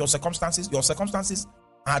reality of your circumstances. Your circumstances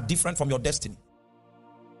are different from your destiny.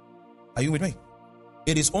 Are you with me?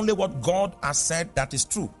 It is only what God has said that is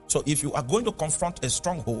true. So if you are going to confront a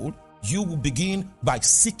stronghold, you will begin by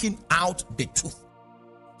seeking out the truth.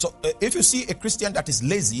 So if you see a Christian that is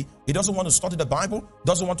lazy, he doesn't want to study the Bible,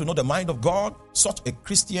 doesn't want to know the mind of God, such a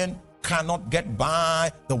Christian cannot get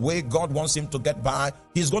by the way God wants him to get by.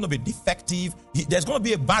 He's going to be defective. There's going to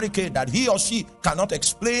be a barricade that he or she cannot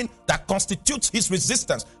explain that constitutes his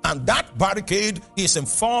resistance. And that barricade is in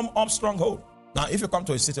form of stronghold. Now, if you come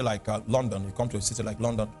to a city like London,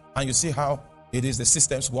 and you see how it is the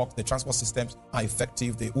systems work, the transport systems are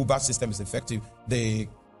effective, the Uber system is effective, the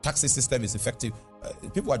taxi system is effective,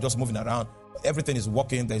 people are just moving around, everything is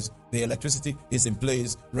working, the electricity is in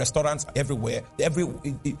place, restaurants are everywhere.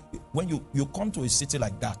 When you come to a city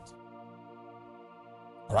like that,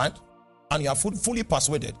 all right, and you are fully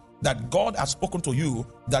persuaded that God has spoken to you,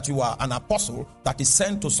 that you are an apostle that is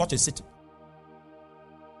sent to such a city.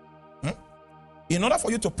 In order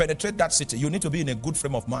for you to penetrate that city, you need to be in a good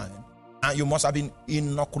frame of mind, and you must have been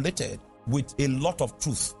inoculated with a lot of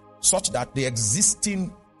truth, such that the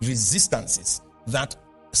existing resistances that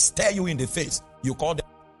stare you in the face, you call them.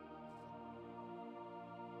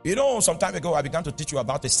 Some time ago, I began to teach you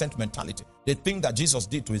about the sent mentality, the thing that Jesus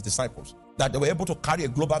did to his disciples, that they were able to carry a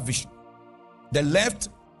global vision. They left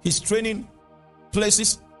his training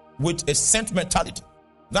places with a sent mentality.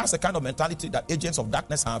 That's the kind of mentality that agents of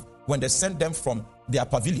darkness have when they send them from their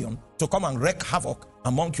pavilion to come and wreak havoc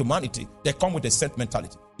among humanity. They come with a sent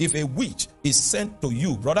mentality. If a witch is sent to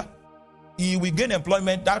you, brother, he will gain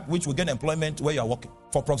employment, that witch will gain employment where you are working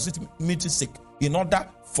for proximity's sake, in order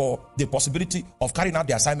for the possibility of carrying out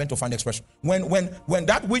the assignment to find expression. When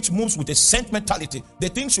that witch moves with a sent mentality, the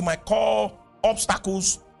things you might call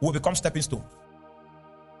obstacles will become stepping stones.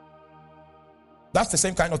 That's the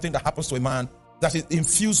same kind of thing that happens to a man that is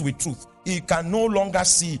infused with truth. He can no longer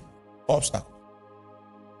see obstacles.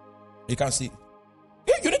 He can see.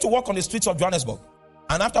 You need to walk on the streets of Johannesburg.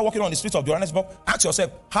 And after walking on the streets of Johannesburg, ask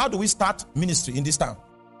yourself, how do we start ministry in this town?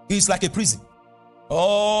 It's like a prison.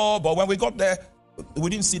 Oh, but when we got there, we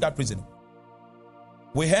didn't see that prison.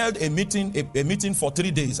 We held a meeting for 3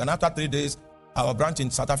 days. And after 3 days, our branch in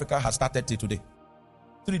South Africa has started till today.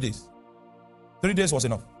 3 days. 3 days was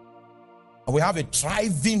enough. And we have a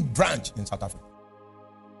thriving branch in South Africa.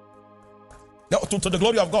 No, to the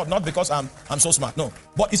glory of God, not because I'm so smart. No.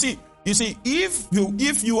 But you see,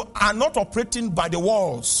 if you are not operating by the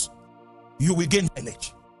walls, you will gain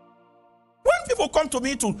knowledge. When people come to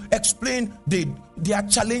me to explain their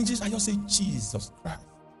challenges, I just say, Jesus Christ.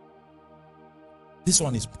 This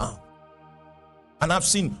one is bound. And I've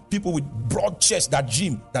seen people with broad chests that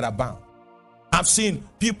gym that are bound. I've seen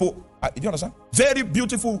people, do you understand? Very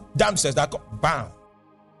beautiful dancers that are bound.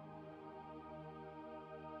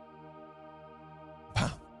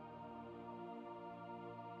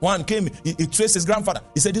 One came, he traced his grandfather.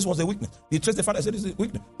 He said this was a weakness. He traced the father. He said this is a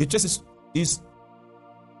weakness. He traced his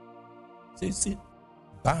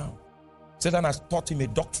bound. Satan has taught him a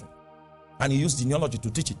doctrine, and he used genealogy to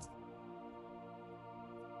teach it.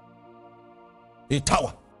 A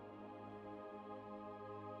tower.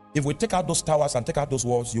 If we take out those towers and take out those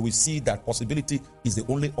walls, you will see that possibility is the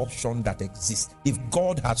only option that exists. If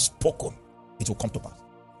God has spoken, it will come to pass.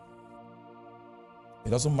 It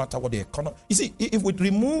doesn't matter what the economy. You see, if we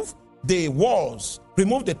remove the walls,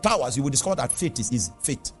 remove the towers, you will discover that faith is easy.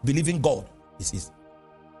 Faith, believing God is easy.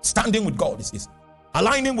 Standing with God is easy.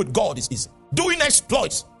 Aligning with God is easy. Doing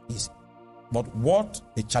exploits is easy. But what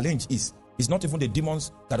the challenge is not even the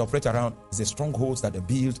demons that operate around, it's the strongholds that are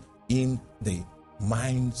built in the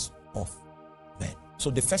minds of men. So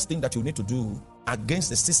the first thing that you need to do against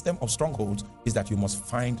the system of strongholds is that you must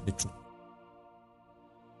find the truth.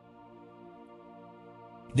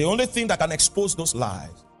 The only thing that can expose those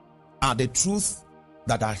lies are the truth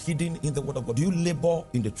that are hidden in the Word of God. Do you labor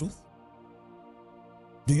in the truth?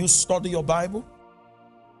 Do you study your Bible?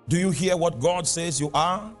 Do you hear what God says you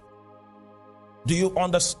are? Do you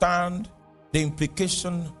understand the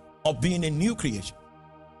implication of being a new creation?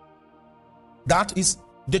 That is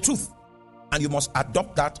the truth. And you must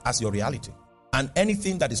adopt that as your reality. And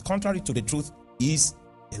anything that is contrary to the truth is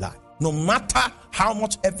a lie. No matter how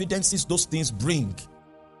much evidences those things bring,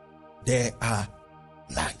 there are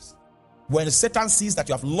lies. When Satan sees that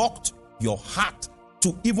you have locked your heart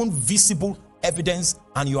to even visible evidence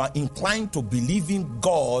and you are inclined to believe in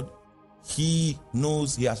God, he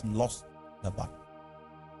knows he has lost the battle.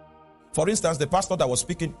 For instance, the pastor that was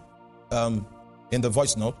speaking in the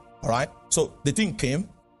voice note, all right? So the thing came,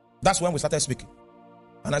 that's when we started speaking.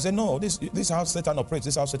 And I said, no, this is how Satan operates,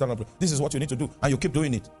 this is how Satan operates, this is what you need to do, and you keep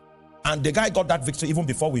doing it. And the guy got that victory even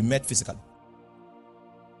before we met physically.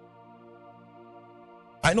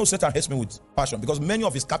 I know Satan hates me with passion because many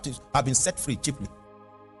of his captives have been set free cheaply.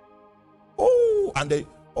 Oh, and they,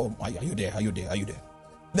 oh, are you there? Are you there? Are you there?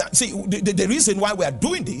 Now, see, the reason why we are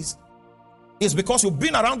doing this is because you've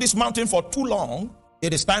been around this mountain for too long.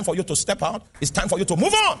 It is time for you to step out. It's time for you to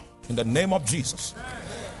move on in the name of Jesus.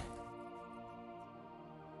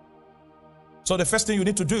 So the first thing you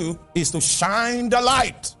need to do is to shine the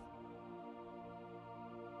light.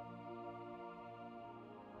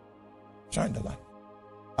 Shine the light.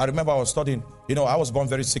 I remember I was studying, I was born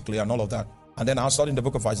very sickly and all of that. And then I was studying the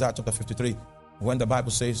book of Isaiah chapter 53, when the Bible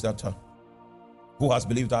says that who has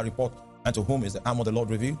believed our report, and to whom is the arm of the Lord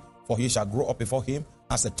revealed? For he shall grow up before him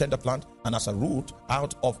as a tender plant and as a root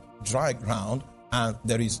out of dry ground, and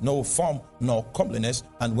there is no form nor comeliness,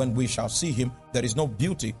 and when we shall see him, there is no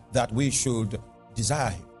beauty that we should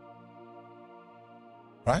desire him.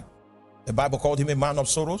 Right? The Bible called him a man of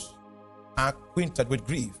sorrows, acquainted with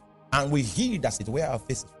grief, and we hid as it were our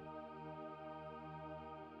faces.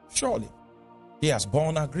 Surely he has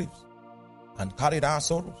borne our griefs and carried our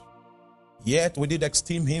sorrows. Yet we did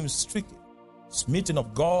esteem him stricken, smitten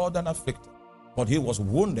of God and afflicted. But he was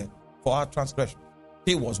wounded for our transgressions.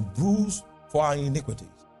 He was bruised for our iniquities.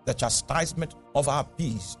 The chastisement of our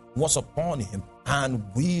peace was upon him, and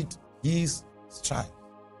with his stripes.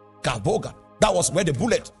 Gaboga. That was where the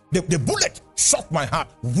bullet shot my heart.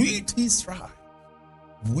 With his stripes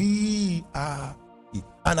we are healed.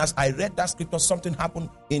 And as I read that scripture, something happened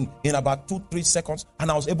in about 2-3 seconds,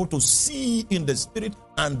 and I was able to see in the spirit,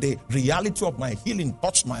 and the reality of my healing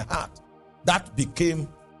touched my heart. That became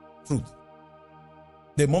truth.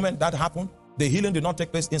 The moment that happened, the healing did not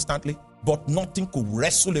take place instantly, but nothing could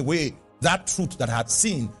wrestle away that truth that I had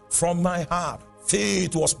seen from my heart.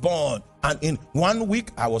 Faith was born, and in 1 week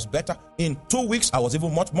I was better. In 2 weeks I was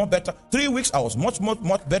even much more better. 3 weeks I was much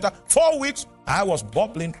better. 4 weeks I was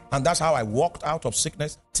bubbling, and that's how I walked out of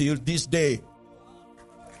sickness till this day.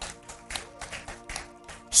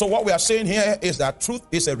 So what we are saying here is that truth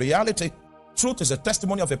is a reality. Truth is a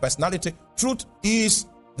testimony of a personality. Truth is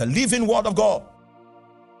the living word of God.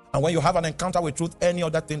 And when you have an encounter with truth, any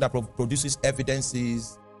other thing that produces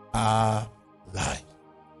evidences are lies.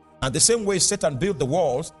 And the same way Satan built the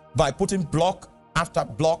walls, by putting block after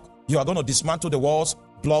block, you are going to dismantle the walls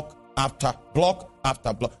block after block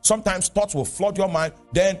after block. Sometimes thoughts will flood your mind,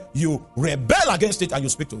 then you rebel against it and you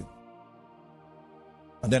speak to it.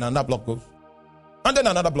 And then another block goes. And then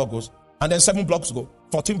another block goes. And then 7 blocks go.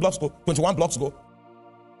 14 blocks go. 21 blocks go.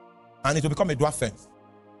 And it will become a dwarf fence.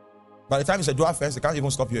 By the time it's a dwarf fence, it can't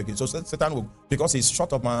even stop you again. So Satan will, because he's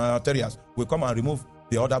short of materials, will come and remove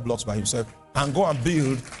the other blocks by himself and go and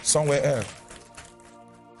build somewhere else.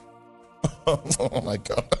 Oh my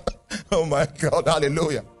God. Oh my God.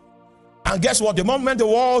 Hallelujah. And guess what? The moment the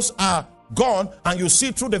walls are gone and you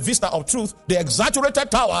see through the vista of truth, the exaggerated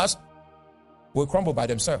towers will crumble by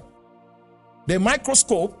themselves. The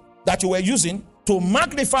microscope that you were using to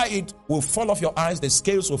magnify it will fall off your eyes, the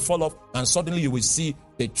scales will fall off, and suddenly you will see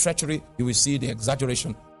the treachery, you will see the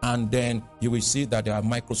exaggeration, and then you will see that there are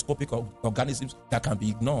microscopic organisms that can be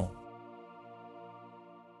ignored.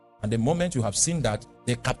 And the moment you have seen that,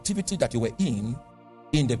 the captivity that you were in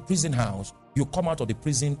the prison house, you come out of the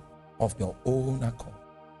prison of your own accord.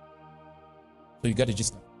 So you get the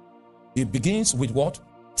gist. It begins with what?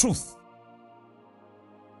 Truth.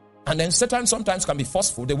 And then Satan sometimes can be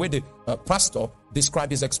forceful, the way the pastor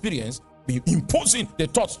described his experience, be imposing the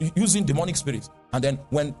thoughts using demonic spirits. And then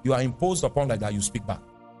when you are imposed upon like that, you speak back.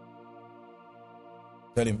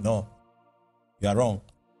 Tell him, no, you are wrong.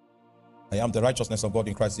 I am the righteousness of God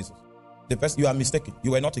in Christ Jesus. The person, you are mistaken.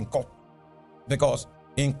 You were not in court. Because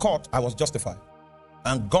in court, I was justified.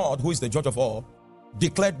 And God, who is the judge of all,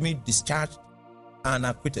 declared me discharged and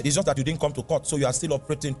acquitted. It's just that you didn't come to court, so you are still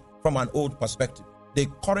operating from an old perspective. The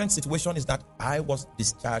current situation is that I was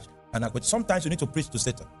discharged and acquitted. Sometimes you need to preach to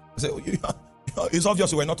Satan. You say, it's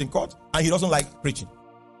obvious you were not in court, and he doesn't like preaching.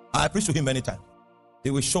 I preached to him many times. He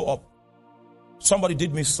will show up. Somebody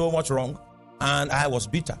did me so much wrong, and I was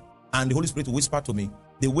bitter. And the Holy Spirit will whisper to me,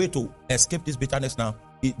 the way to escape this bitterness now,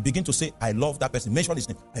 it begin to say, I love that person. Mention his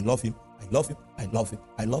name. I love him. I love him. I love him.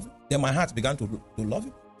 I love him. Then my heart began to love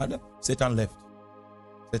him. And then Satan left.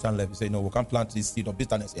 Satan left. He said, no, we can't plant this seed of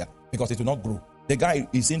bitterness here because it will not grow. The guy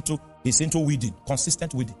is into weeding,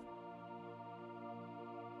 consistent weeding.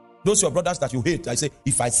 Those your brothers that you hate, I say,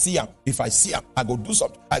 if I see him, I go do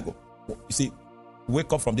something. I go. You see,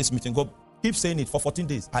 wake up from this meeting, go, keep saying it for 14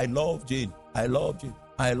 days. I love Jane. I love Jane.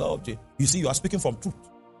 I love Jane. You see, you are speaking from truth.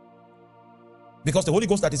 Because the Holy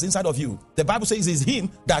Ghost that is inside of you, the Bible says is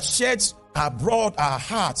him that sheds abroad our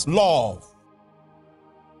hearts, love.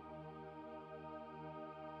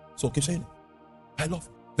 So keep saying it. I love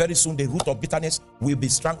you. Very soon the root of bitterness will be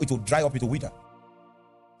strong, it will dry up, it will wither.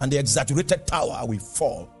 And the exaggerated tower will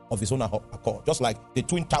fall of its own accord. Just like the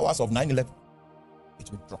twin towers of 9/11. It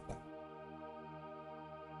will drop down.